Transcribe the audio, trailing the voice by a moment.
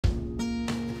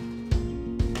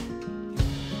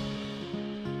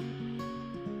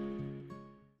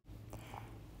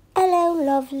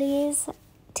lovelies,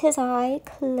 'tis I,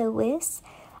 Chlois.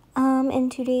 In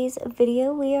today's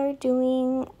video we are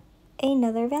doing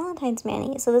another Valentine's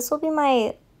mani. So this will be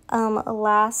my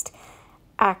last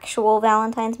actual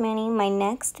Valentine's mani. My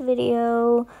next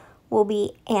video will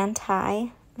be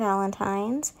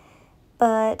anti-Valentine's,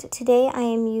 but today I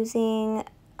am using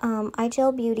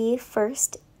iGel Beauty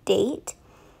First Date.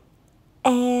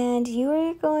 And you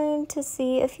are going to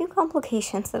see a few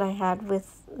complications that I had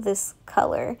with this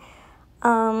color.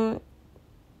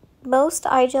 Most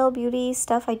iGel Beauty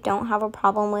stuff I don't have a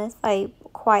problem with. I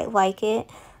quite like it.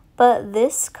 But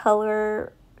this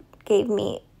color gave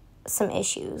me some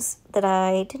issues that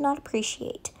I did not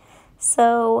appreciate.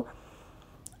 So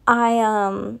I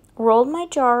rolled my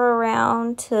jar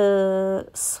around to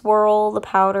swirl the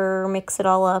powder, mix it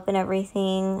all up and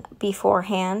everything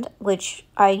beforehand, which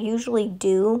I usually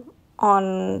do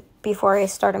before I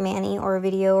start a mani or a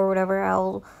video or whatever.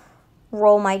 I'll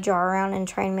roll my jar around and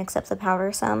try and mix up the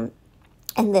powder some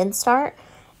and then start.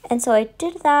 And so I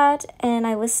did that, and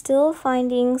I was still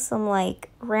finding some like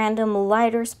random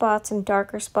lighter spots and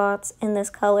darker spots in this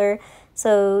color.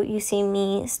 So you see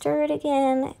me stir it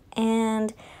again,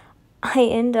 and I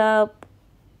end up,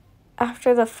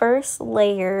 after the first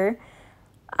layer,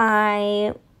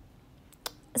 I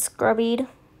scrubbied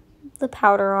the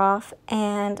powder off,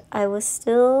 and I was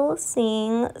still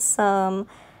seeing some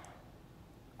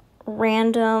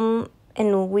random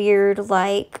and weird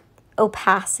like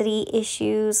opacity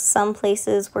issues. Some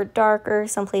places were darker,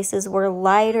 some places were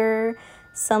lighter,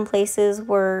 some places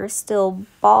were still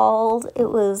bald.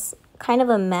 It was kind of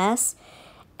a mess,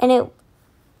 and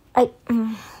I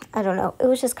don't know, it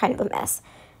was just kind of a mess.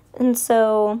 And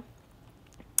so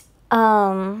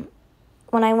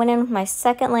when I went in with my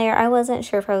second layer, I wasn't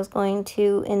sure if I was going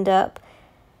to end up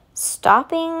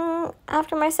stopping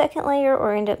after my second layer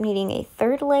or end up needing a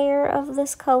third layer of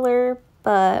this color,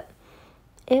 but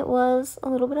it was a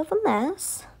little bit of a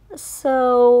mess.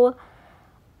 So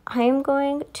I'm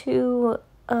going to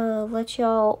let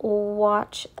y'all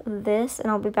watch this,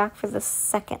 and I'll be back for the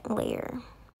second layer.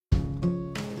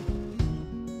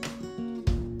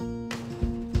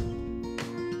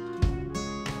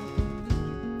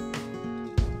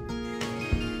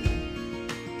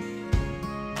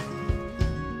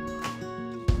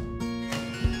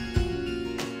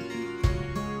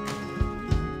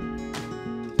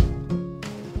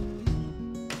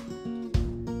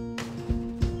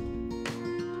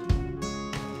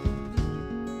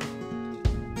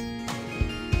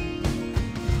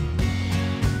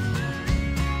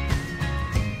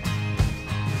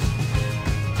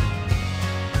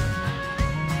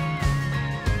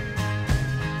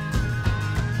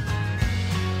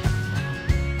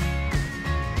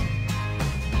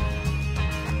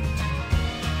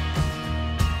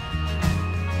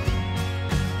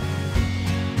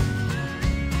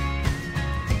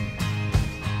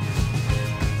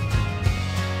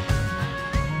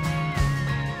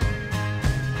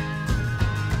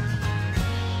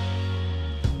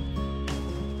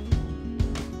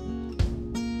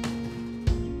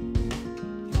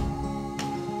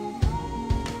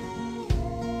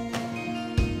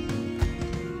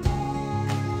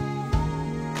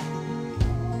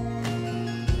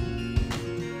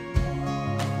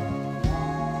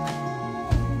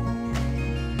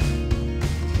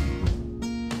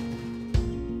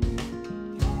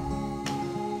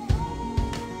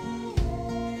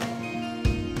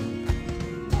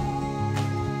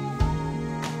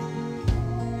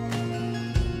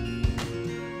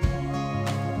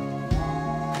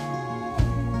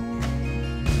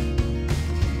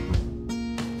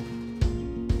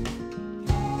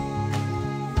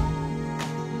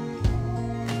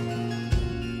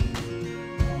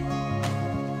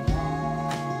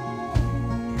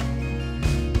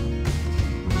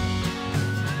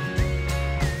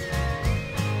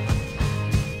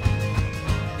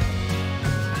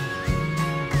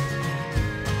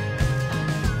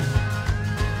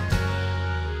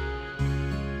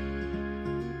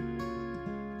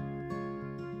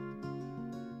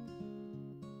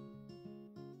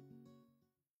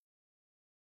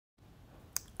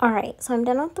 Alright, so I'm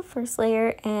done with the first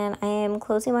layer, and I am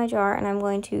closing my jar, and I'm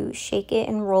going to shake it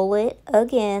and roll it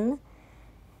again.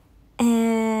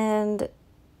 And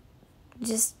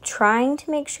just trying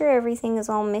to make sure everything is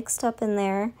all mixed up in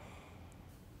there.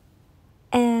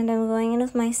 And I'm going in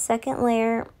with my second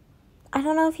layer. I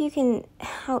don't know if you can,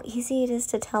 how easy it is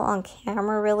to tell on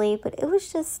camera really, but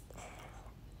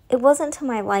it wasn't to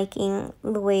my liking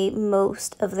the way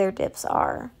most of their dips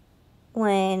are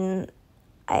when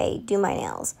I do my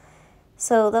nails.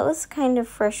 So that was kind of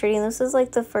frustrating. This is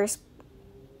like the first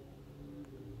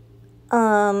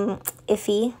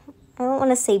iffy. I don't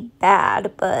want to say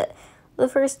bad, but the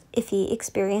first iffy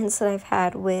experience that I've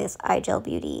had with iGel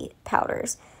Beauty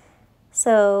powders.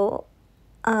 So,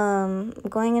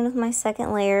 going in with my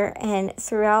second layer, and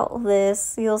throughout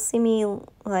this, you'll see me,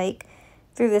 like,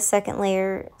 through the second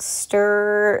layer,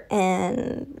 stir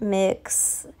and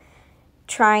mix,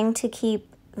 trying to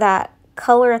keep that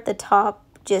color at the top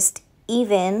just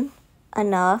even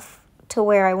enough to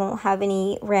where I won't have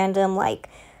any random, like,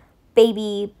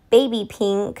 baby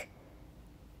pink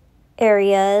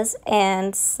areas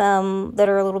and some that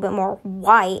are a little bit more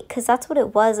white, because that's what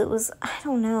it was. It was, I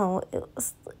don't know, it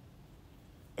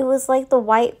was like the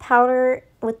white powder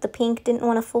with the pink didn't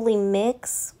want to fully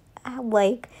mix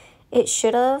like it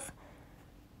should have,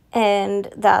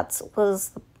 and that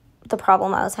was the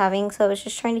problem I was having. So I was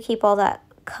just trying to keep all that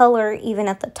color even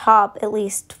at the top, at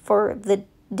least for the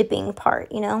dipping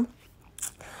part, you know.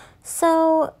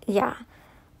 So yeah,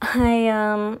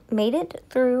 I made it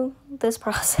through this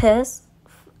process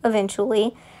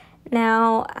eventually.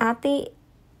 Now at the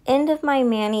end of my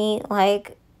mani,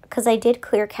 like, because I did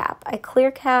clear cap. I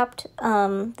clear capped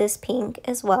this pink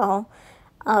as well.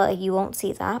 You won't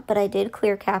see that, but I did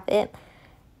clear cap it.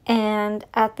 And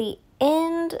at the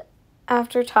end,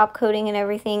 after top coating and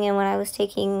everything, and when I was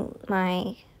taking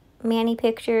my mani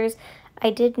pictures, I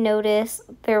did notice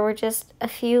there were just a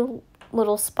few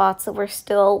little spots that were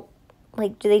still,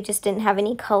 like, they just didn't have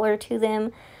any color to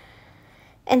them.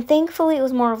 And thankfully it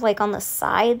was more of like on the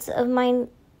sides of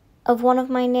one of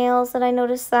my nails that I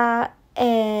noticed that.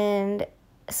 And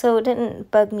so it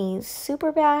didn't bug me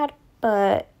super bad,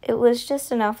 but it was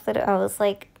just enough that I was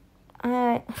like,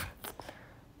 I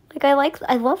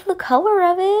love the color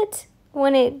of it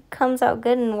when it comes out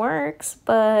good and works,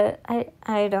 but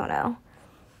I don't know.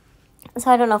 So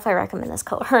I don't know if I recommend this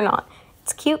color or not.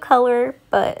 It's a cute color,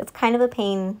 but it's kind of a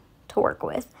pain to work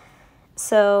with.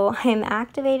 So I'm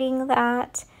activating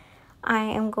that. I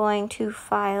am going to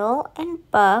file and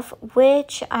buff,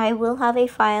 which I will have a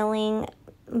filing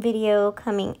video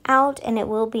coming out, and it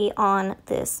will be on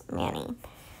this mani.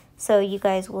 So you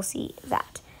guys will see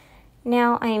that.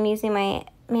 Now I am using my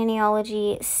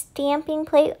Maniology stamping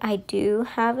plate. I do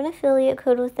have an affiliate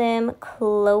code with them.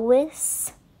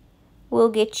 Chlois will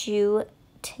get you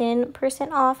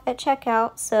 10% off at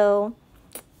checkout, so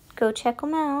go check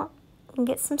them out and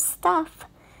get some stuff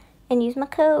and use my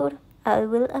code. I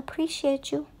will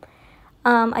appreciate you.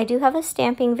 I do have a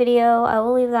stamping video. I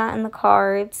will leave that in the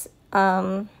cards.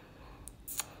 My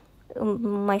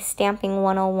stamping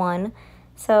 101.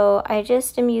 So I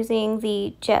just am using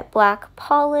the jet black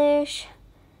polish,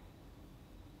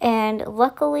 and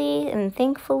luckily and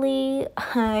thankfully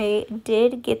I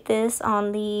did get this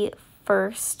on the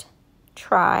first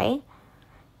try.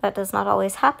 That does not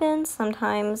always happen.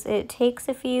 Sometimes it takes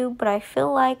a few, but I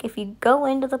feel like if you go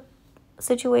into the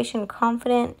situation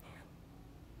confident,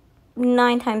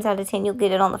 9 times out of 10 you'll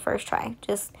get it on the first try.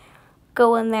 Just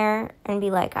go in there and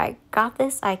be like, I got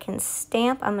this, I can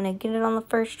stamp, I'm gonna get it on the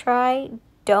first try.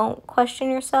 Don't question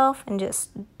yourself and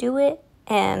just do it,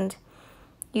 and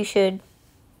you should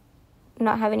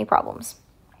not have any problems.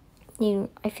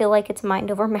 I feel like it's mind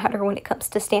over matter when it comes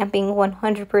to stamping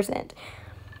 100%.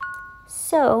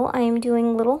 So I'm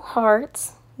doing little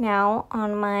hearts now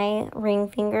on my ring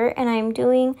finger, and I'm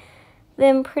doing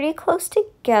them pretty close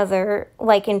together,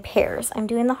 like in pairs. I'm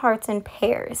doing the hearts in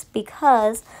pairs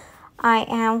because I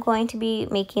am going to be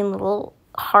making little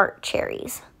heart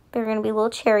cherries. They're going to be little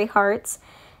cherry hearts.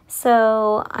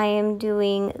 So I am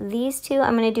doing these two.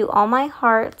 I'm going to do all my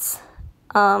hearts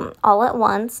all at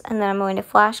once, and then I'm going to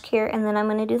flash cure, and then I'm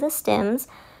going to do the stems.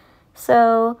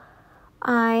 So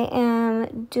I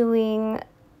am doing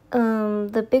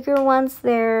the bigger ones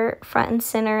there front and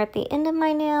center at the end of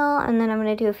my nail, and then I'm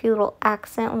going to do a few little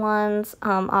accent ones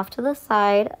off to the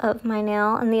side of my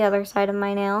nail and the other side of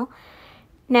my nail.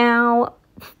 Now,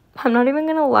 I'm not even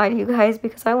going to lie to you guys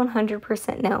because I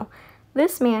 100% know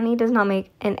this mani does not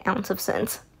make an ounce of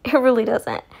sense. It really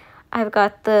doesn't. I've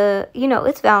got the, you know,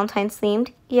 it's Valentine's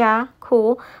themed. Yeah,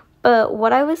 cool. But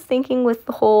what I was thinking with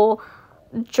the whole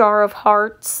jar of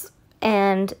hearts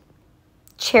and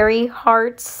cherry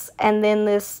hearts, and then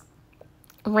this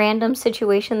random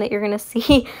situation that you're going to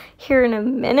see here in a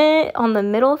minute on the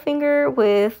middle finger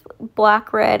with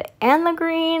black, red, and the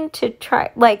green to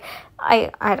try, like,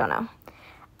 I don't know.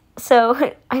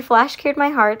 So I flash cured my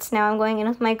hearts. Now I'm going in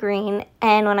with my green,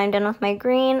 and when I'm done with my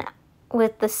green,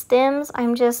 with the stems,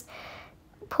 I'm just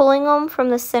pulling them from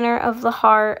the center of the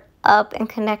heart up and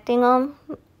connecting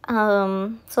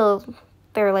them. So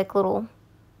they're like little,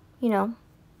 you know,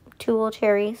 2 little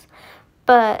cherries.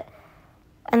 And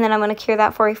then I'm going to cure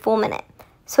that for a full minute.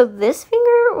 So this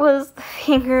finger was the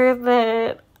finger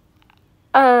that,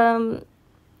 oh,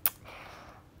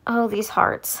 these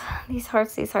hearts.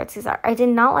 I did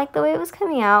not like the way it was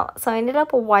coming out, so I ended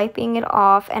up wiping it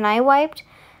off, and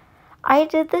I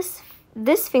did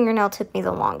this fingernail took me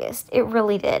the longest. It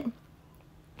really did.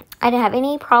 I didn't have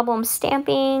any problems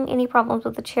stamping, any problems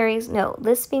with the cherries. No,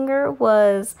 this finger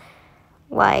was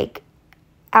like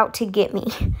out to get me.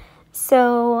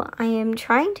 So I am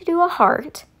trying to do a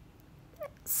heart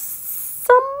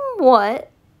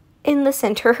somewhat in the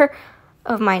center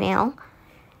of my nail.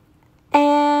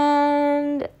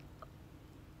 And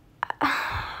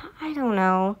I don't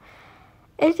know.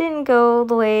 It didn't go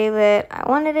the way that I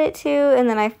wanted it to, and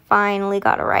then I finally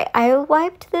got it right. I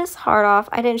wiped this heart off.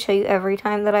 I didn't show you every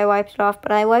time that I wiped it off,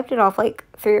 but I wiped it off like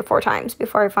 3 or 4 times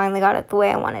before I finally got it the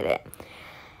way I wanted it.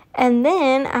 And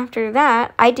then after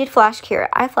that, I did flash cure it.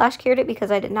 I flash cured it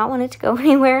because I did not want it to go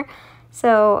anywhere.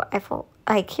 So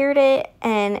I cured it,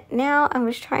 and now I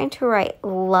was trying to write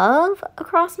love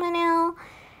across my nail,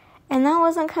 and that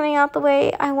wasn't coming out the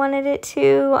way I wanted it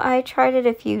to. I tried it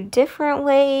a few different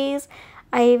ways.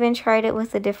 I even tried it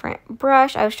with a different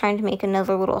brush. I was trying to make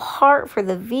another little heart for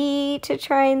the V to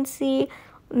try and see.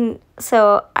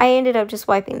 So I ended up just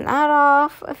wiping that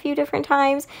off a few different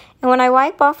times. And when I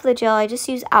wipe off the gel, I just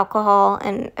use alcohol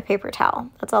and a paper towel.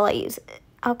 That's all I use.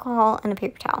 Alcohol and a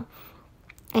paper towel.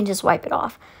 And just wipe it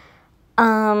off.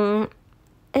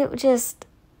 It just...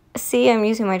 See, I'm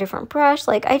using my different brush.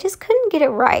 Like, I just couldn't get it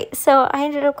right. So I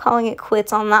ended up calling it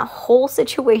quits on that whole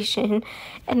situation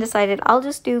and decided I'll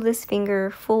just do this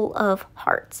finger full of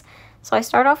hearts. So I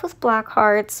start off with black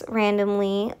hearts,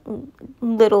 randomly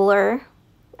littler.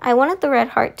 I wanted the red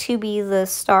heart to be the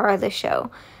star of the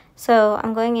show. So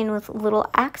I'm going in with little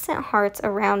accent hearts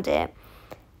around it.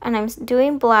 And I'm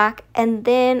doing black, and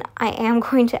then I am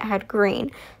going to add green.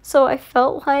 So I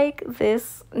felt like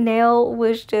this nail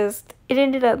was just, it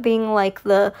ended up being like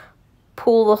the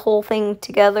pull the whole thing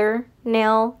together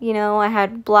nail. You know, I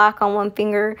had black on one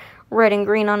finger, red and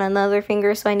green on another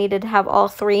finger, so I needed to have all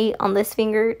 3 on this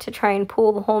finger to try and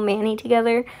pull the whole mani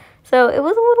together. So it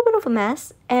was a little bit of a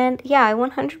mess, and yeah, I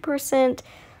 100%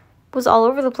 was all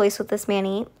over the place with this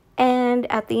mani. And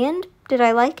at the end, did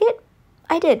I like it?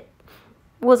 I did.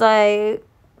 Was I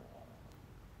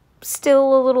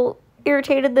still a little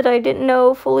irritated that I didn't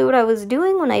know fully what I was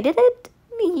doing when I did it?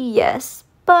 Yes,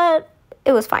 but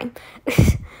it was fine.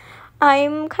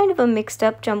 I'm kind of a mixed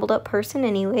up, jumbled up person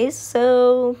anyways,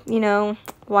 so, you know,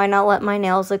 why not let my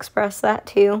nails express that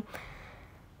too?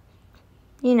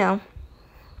 You know,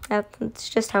 that's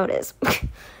just how it is.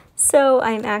 So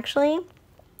I'm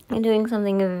doing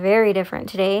something very different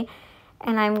today.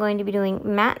 And I'm going to be doing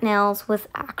matte nails with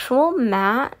actual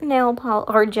matte nail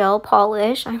gel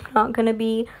polish. I'm not going to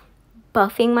be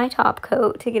buffing my top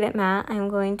coat to get it matte. I'm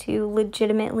going to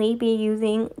legitimately be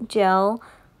using gel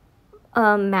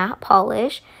matte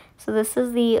polish. So this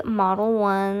is the Model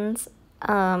 1's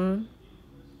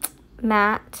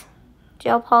matte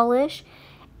gel polish.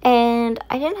 And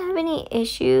I didn't have any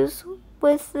issues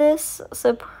with this,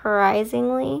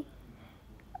 surprisingly.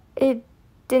 It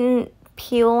didn't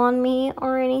peel on me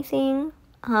or anything,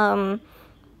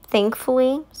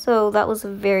 thankfully, so that was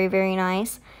very, very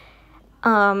nice.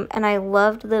 And I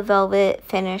loved the velvet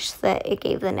finish that it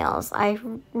gave the nails. I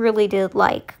really did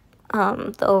like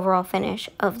the overall finish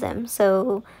of them,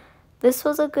 so this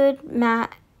was a good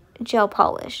matte gel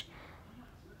polish.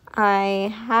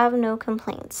 I have no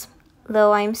complaints,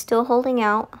 though I'm still holding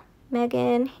out.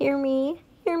 Megan, hear me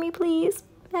please,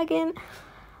 Megan.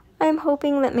 I'm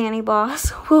hoping that Mani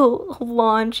Boss will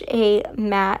launch a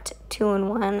matte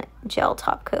 2-in-1 gel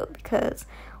top coat, because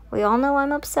we all know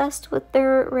I'm obsessed with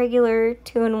their regular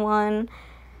 2-in-1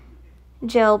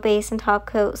 gel base and top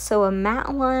coat, so a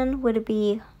matte one would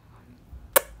be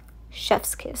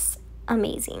chef's kiss.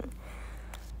 Amazing.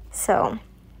 So,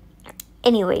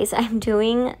 anyways, I'm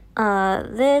doing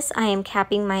this. I am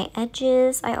capping my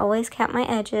edges. I always cap my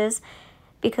edges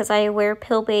because I wear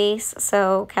pill base,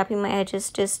 so capping my edges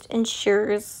just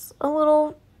ensures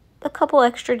a couple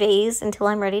extra days until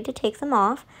I'm ready to take them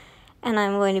off. And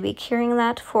I'm going to be curing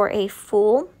that for a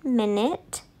full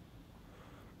minute.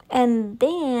 And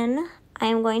then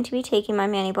I'm going to be taking my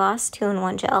Mani Boss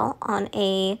 2-in-1 gel on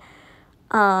a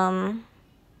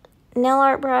nail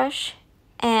art brush,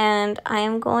 and I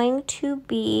am going to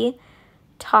be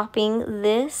topping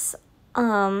this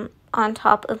on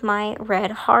top of my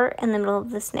red heart in the middle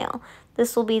of this nail.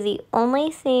 This will be the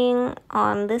only thing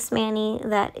on this mani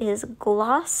that is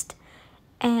glossed,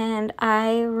 and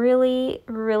I really,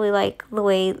 really like the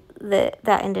way that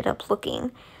ended up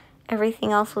looking.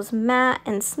 Everything else was matte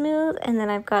and smooth, and then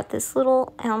I've got this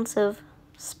little ounce of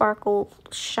sparkle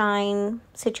shine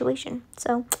situation.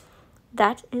 So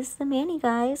that is the mani,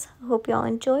 guys. I hope y'all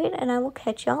enjoyed, and I will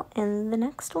catch y'all in the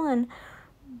next one.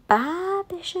 Bye,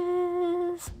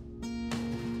 bitches.